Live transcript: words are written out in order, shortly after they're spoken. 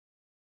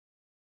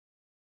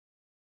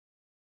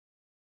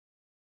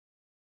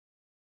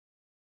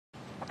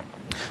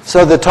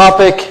So the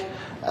topic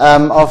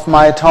of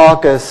my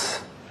talk is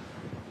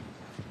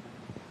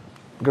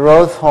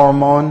growth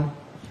hormone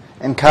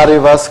in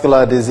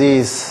cardiovascular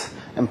disease,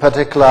 in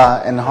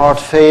particular in heart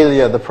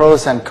failure, the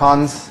pros and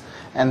cons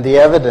and the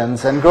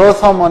evidence. And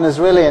growth hormone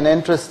is really an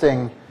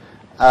interesting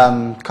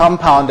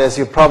compound, as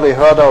you probably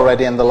heard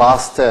already in the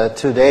last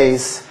 2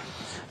 days.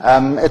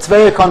 It's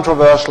very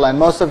controversial, and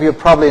most of you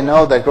probably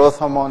know that growth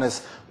hormone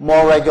is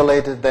more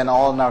regulated than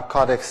all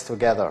narcotics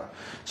together.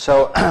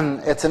 So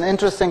it's an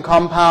interesting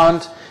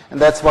compound,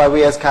 and that's why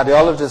we as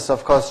cardiologists,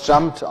 of course,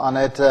 jumped on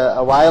it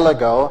a while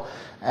ago.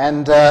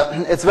 And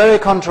it's very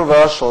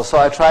controversial, so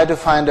I try to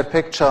find a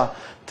picture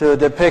to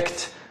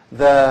depict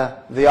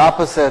the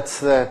opposites,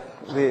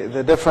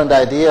 the different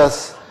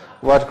ideas,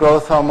 what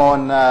growth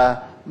hormone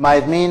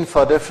might mean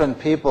for different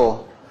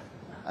people.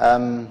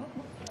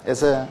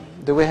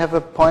 Do we have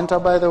a pointer,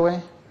 by the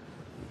way?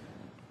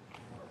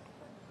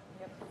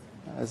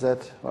 Is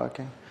that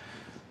working?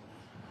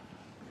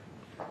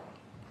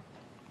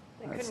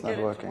 It's not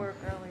working.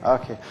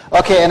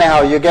 Okay,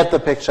 anyhow, you get the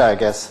picture, I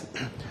guess.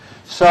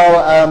 So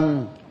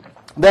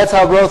that's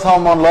how growth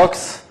hormone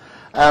looks.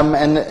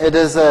 And it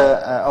is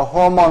a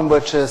hormone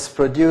which is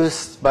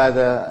produced by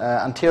the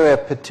anterior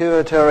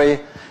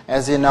pituitary,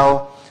 as you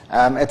know.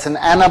 It's an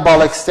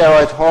anabolic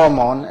steroid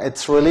hormone.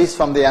 It's released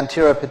from the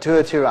anterior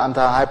pituitary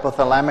under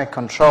hypothalamic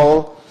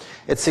control.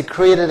 It's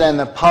secreted in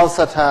a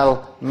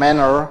pulsatile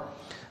manner,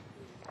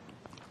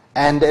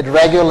 and it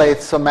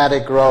regulates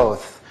somatic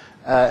growth,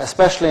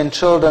 especially in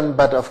children,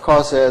 but of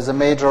course there's a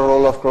major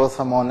role of growth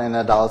hormone in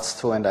adults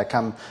too, and I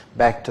come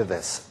back to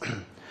this.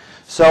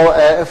 So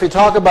if we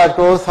talk about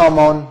growth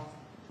hormone,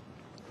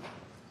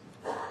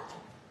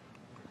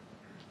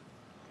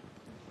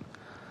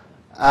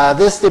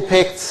 this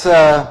depicts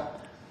the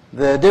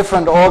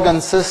different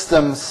organ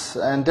systems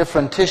and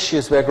different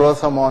tissues where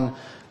growth hormone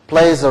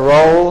plays a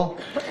role.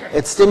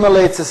 It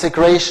stimulates the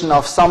secretion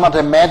of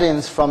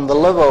somatomedins from the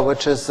liver,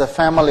 which is the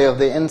family of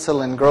the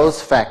insulin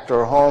growth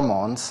factor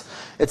hormones.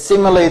 It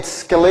stimulates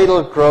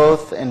skeletal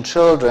growth in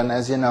children,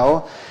 as you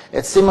know.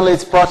 It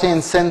stimulates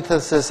protein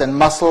synthesis in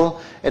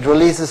muscle. It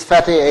releases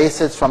fatty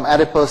acids from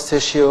adipose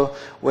tissue,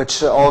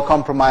 which all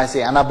compromise the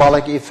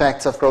anabolic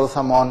effects of growth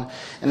hormone.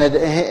 And it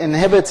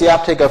inhibits the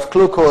uptake of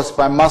glucose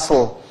by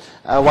muscle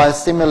while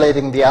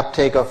stimulating the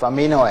uptake of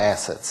amino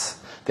acids.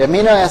 The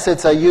amino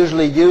acids are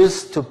usually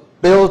used to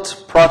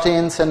build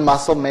proteins in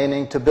muscle,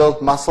 meaning to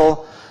build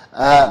muscle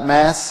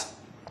mass.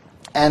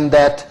 And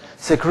that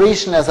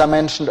secretion, as I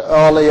mentioned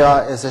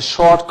earlier, is a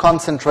short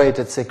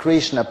concentrated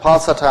secretion, a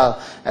pulsatile,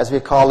 as we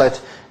call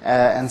it,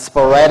 and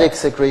sporadic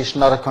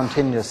secretion, not a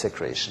continuous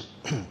secretion.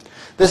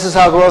 This is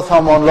how growth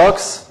hormone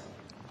looks.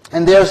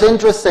 And there's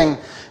interesting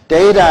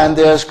data, and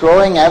there's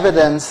growing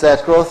evidence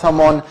that growth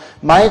hormone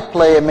might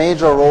play a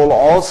major role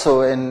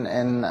also in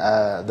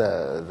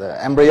the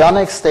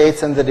embryonic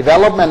states and the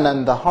development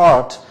in the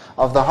heart,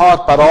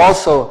 but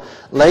also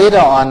later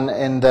on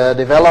in the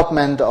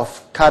development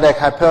of cardiac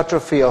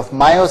hypertrophy, of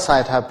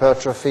myocyte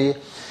hypertrophy,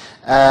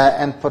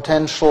 and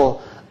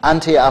potential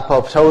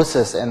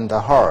anti-apoptosis in the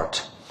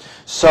heart.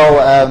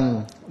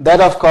 So that,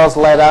 of course,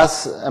 led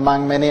us,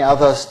 among many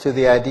others, to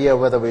the idea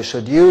whether we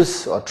should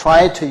use or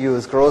try to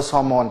use growth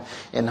hormone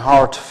in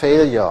heart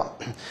failure.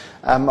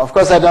 Of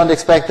course, I don't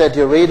expect that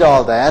you read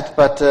all that,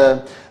 but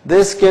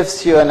this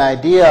gives you an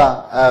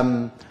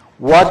idea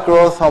what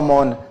growth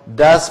hormone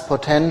does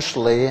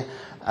potentially.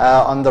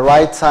 On the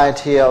right side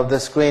here of the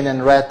screen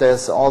in red,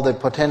 there's all the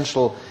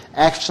potential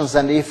actions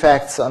and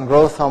effects on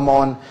growth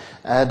hormone.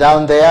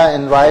 Down there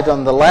in right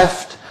on the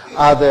left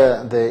are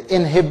the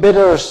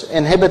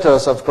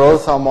inhibitors of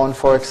growth hormone.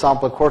 For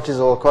example,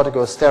 cortisol,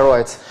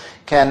 corticosteroids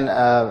can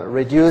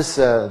reduce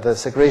the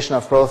secretion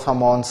of growth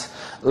hormones.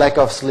 Lack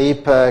of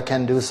sleep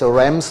can do so.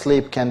 REM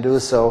sleep can do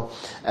so.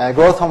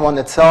 Growth hormone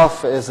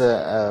itself is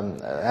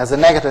has a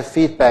negative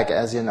feedback,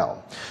 as you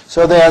know.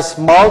 So there's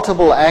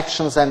multiple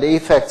actions and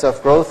effects of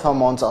growth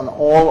hormones on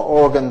all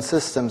organ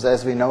systems,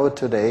 as we know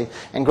today.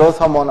 And growth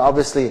hormone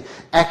obviously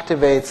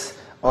activates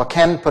or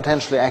can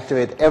potentially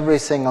activate every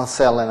single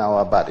cell in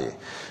our body.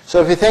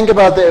 So if you think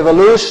about the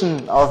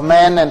evolution of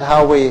man and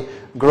how we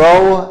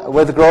grow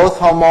with growth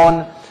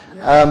hormone,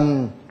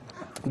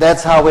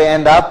 that's how we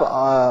end up,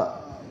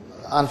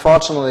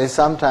 unfortunately,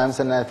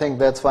 sometimes, and I think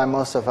that's why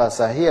most of us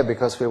are here,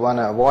 because we want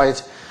to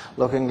avoid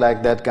looking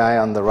like that guy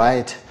on the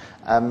right,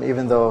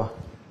 even though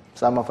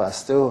some of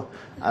us do,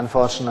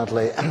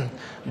 unfortunately.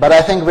 But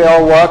I think we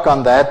all work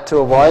on that to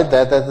avoid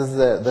that. That is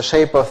the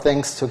shape of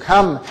things to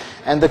come.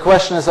 And the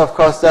question is, of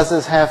course, does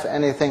this have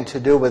anything to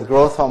do with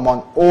growth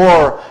hormone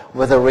or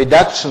with a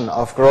reduction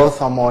of growth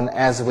hormone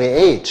as we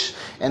age?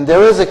 And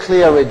there is a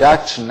clear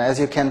reduction. As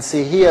you can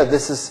see here,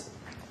 this is,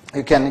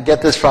 you can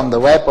get this from the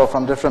web or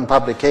from different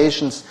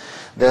publications.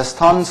 There's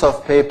tons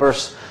of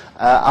papers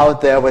out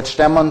there which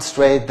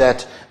demonstrate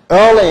that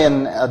early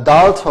in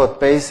adulthood,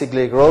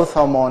 basically, growth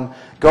hormone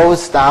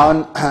goes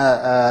down,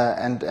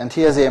 and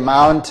here's the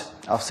amount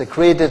of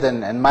secreted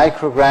in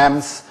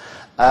micrograms.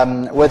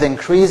 With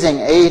increasing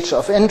age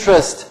of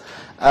interest,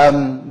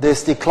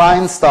 this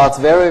decline starts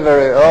very,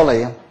 very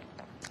early.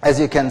 as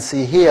you can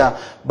see here,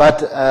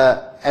 but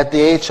at the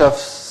age of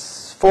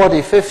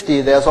 40,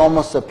 50, there's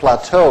almost a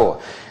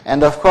plateau.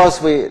 And of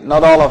course,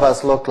 not all of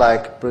us look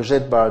like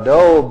Brigitte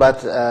Bardot,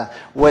 but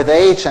with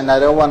age, and I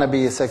don't want to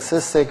be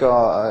sexistic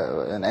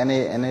or in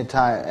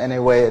any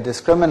way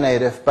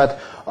discriminative, but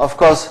of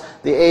course,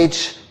 the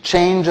age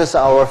changes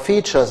our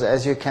features,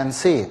 as you can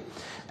see.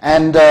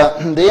 And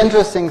the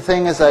interesting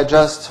thing is, I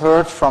just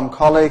heard from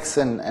colleagues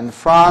in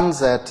France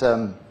that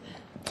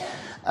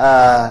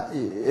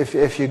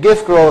if you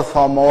give growth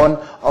hormone,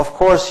 of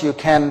course, you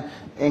can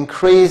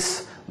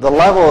increase the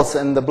levels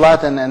in the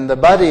blood and in the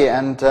body,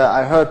 and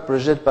I heard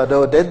Brigitte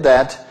Bardot did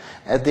that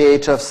at the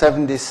age of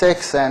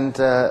 76, and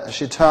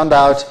she turned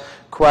out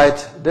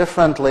quite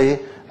differently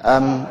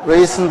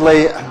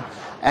recently,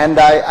 and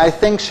I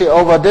think she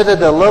overdid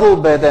it a little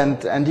bit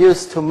and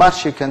used too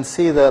much. You can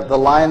see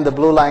the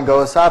blue line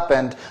goes up,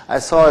 and I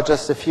saw it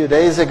just a few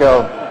days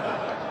ago,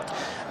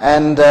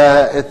 and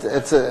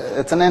it's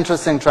an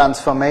interesting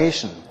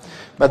transformation.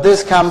 But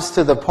this comes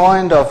to the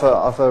point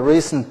of a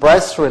recent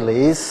press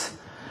release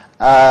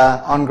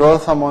on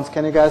growth hormones.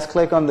 Can you guys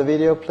click on the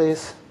video,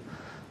 please?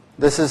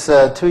 This is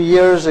 2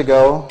 years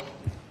ago.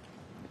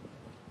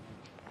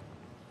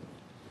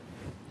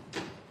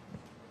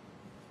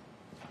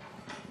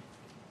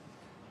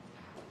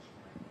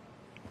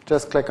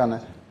 Just click on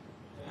it.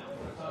 Now we're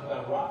going to talk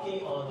about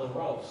Rocky on the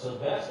ropes.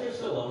 Sylvester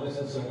Stallone is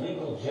in some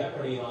legal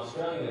jeopardy in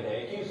Australia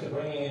today, accused of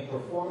bringing in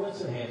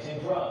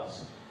performance-enhancing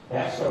drugs.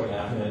 That story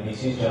now from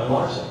NBC's John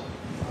Larson.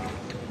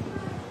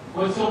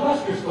 When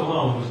Sylvester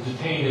Stallone was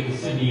detained at the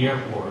Sydney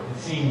airport, it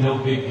seemed no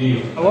big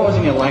deal. What was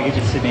in your luggage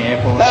at Sydney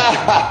airport?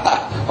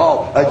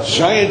 Oh, a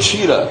giant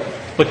cheetah.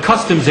 But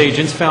customs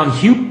agents found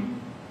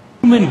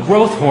human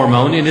growth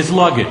hormone in his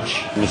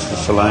luggage. Mr.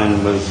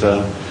 Stallone was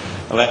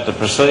allowed to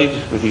proceed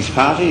with his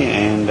party,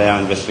 and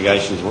our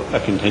investigations are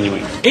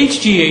continuing.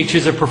 HGH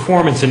is a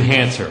performance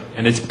enhancer,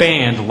 and it's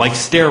banned like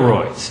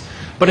steroids.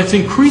 But it's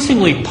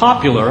increasingly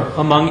popular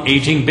among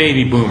aging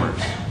baby boomers.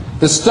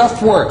 The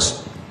stuff works.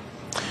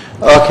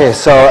 Okay,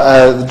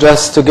 so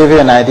just to give you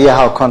an idea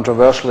how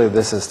controversially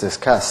this is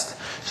discussed.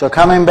 So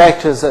coming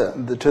back to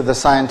the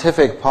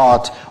scientific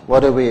part, what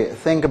do we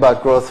think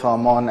about growth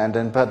hormone, and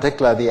in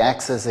particular the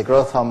axis, the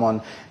growth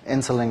hormone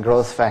insulin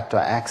growth factor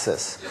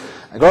axis.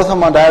 Growth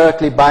hormone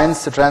directly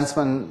binds to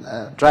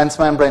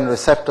transmembrane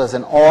receptors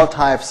in all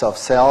types of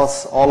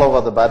cells, all over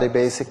the body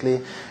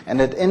basically,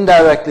 and it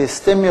indirectly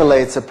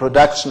stimulates the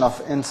production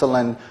of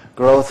insulin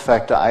growth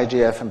factor,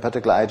 IGF, in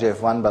particular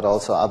IGF-1, but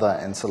also other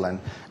insulin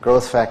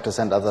growth factors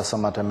and other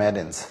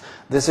somatomedins.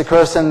 This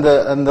occurs in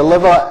the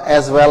liver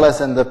as well as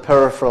in the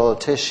peripheral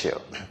tissue.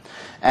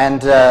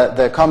 And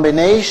the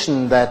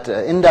combination, that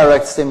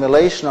indirect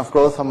stimulation of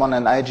growth hormone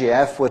and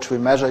IGF, which we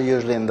measure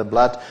usually in the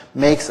blood,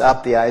 makes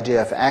up the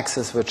IGF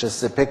axis, which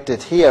is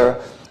depicted here,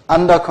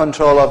 under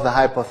control of the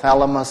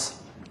hypothalamus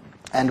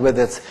and with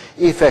its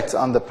effects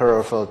on the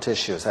peripheral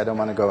tissues. I don't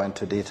want to go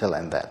into detail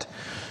in that.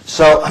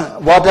 So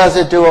what does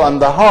it do on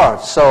the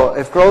heart? So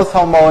if growth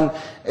hormone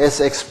is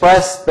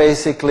expressed,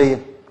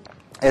 basically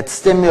it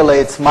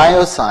stimulates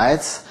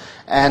myocytes,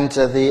 and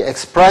the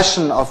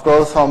expression of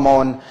growth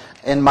hormone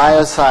in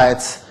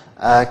myocytes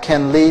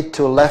can lead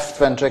to left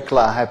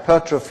ventricular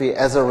hypertrophy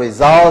as a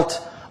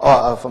result,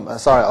 of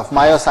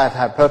myocyte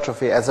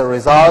hypertrophy as a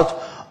result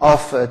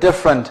of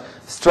different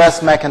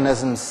stress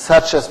mechanisms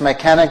such as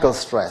mechanical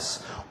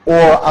stress or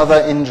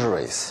other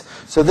injuries.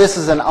 So this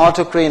is an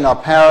autocrine or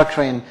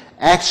paracrine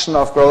action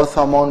of growth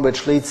hormone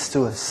which leads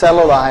to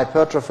cellular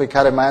hypertrophy,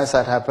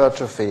 cardiomyocyte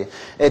hypertrophy.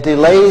 It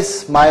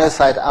delays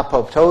myocyte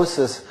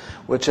apoptosis,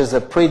 which is a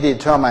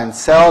predetermined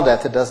cell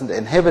death. It doesn't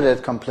inhibit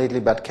it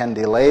completely, but can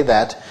delay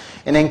that.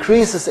 It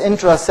increases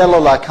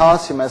intracellular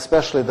calcium,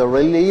 especially the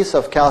release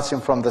of calcium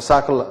from the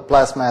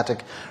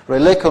sarcoplasmatic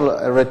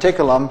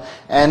reticulum,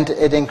 and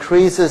it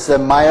increases the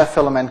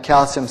myofilament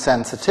calcium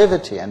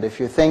sensitivity. And if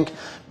you think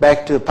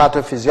back to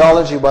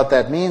pathophysiology, what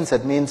that means,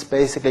 it means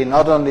basically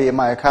not only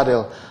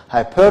myocardial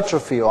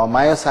hypertrophy or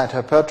myocyte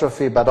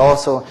hypertrophy, but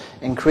also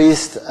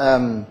increased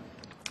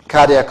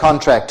cardiac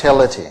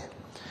contractility.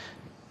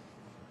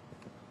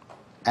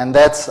 And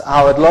that's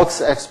how it looks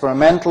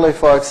experimentally.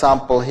 For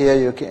example, here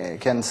you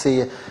can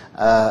see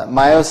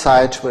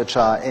myocytes which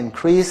are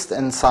increased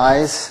in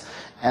size,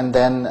 and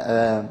then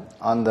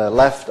on the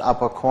left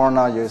upper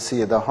corner you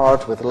see the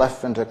heart with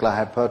left ventricular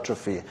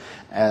hypertrophy.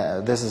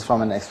 This is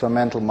from an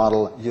experimental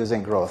model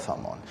using growth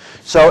hormone.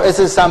 So is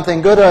this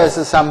something good or is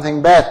this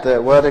something bad?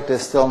 The verdict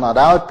is still not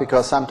out,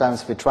 because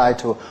sometimes we try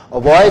to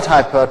avoid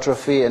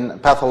hypertrophy in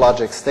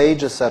pathologic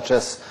stages such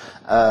as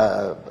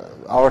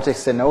aortic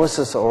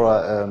stenosis or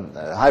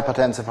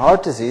hypertensive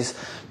heart disease.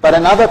 But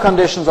in other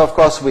conditions, of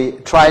course, we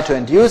try to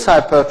induce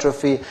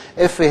hypertrophy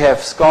if we have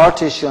scar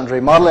tissue and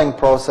remodeling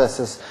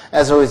processes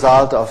as a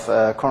result of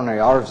coronary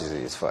artery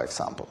disease, for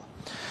example.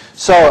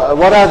 So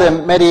what are the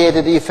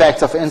mediated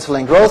effects of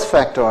insulin growth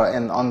factor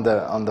on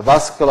the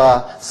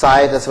vascular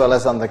side as well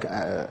as on the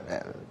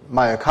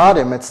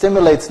myocardium, it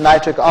stimulates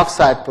nitric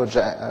oxide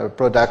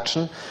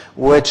production,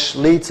 which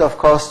leads, of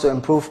course, to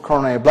improved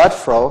coronary blood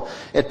flow.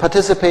 It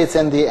participates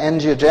in the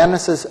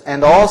angiogenesis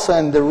and also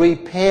in the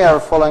repair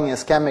following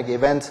ischemic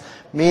events,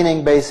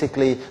 meaning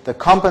basically the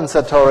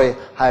compensatory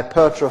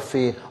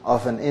hypertrophy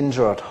of an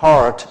injured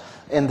heart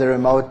in the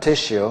remote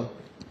tissue.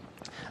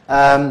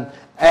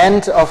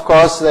 And, of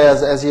course,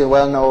 there's, as you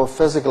well know,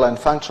 physical and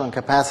functional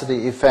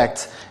capacity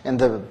effects. In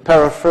the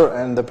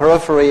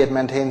periphery, it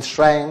maintains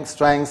strength,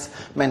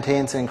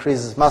 maintains,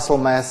 increases muscle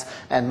mass,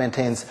 and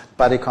maintains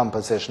body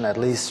composition, at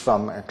least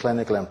from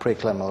clinical and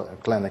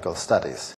preclinical studies.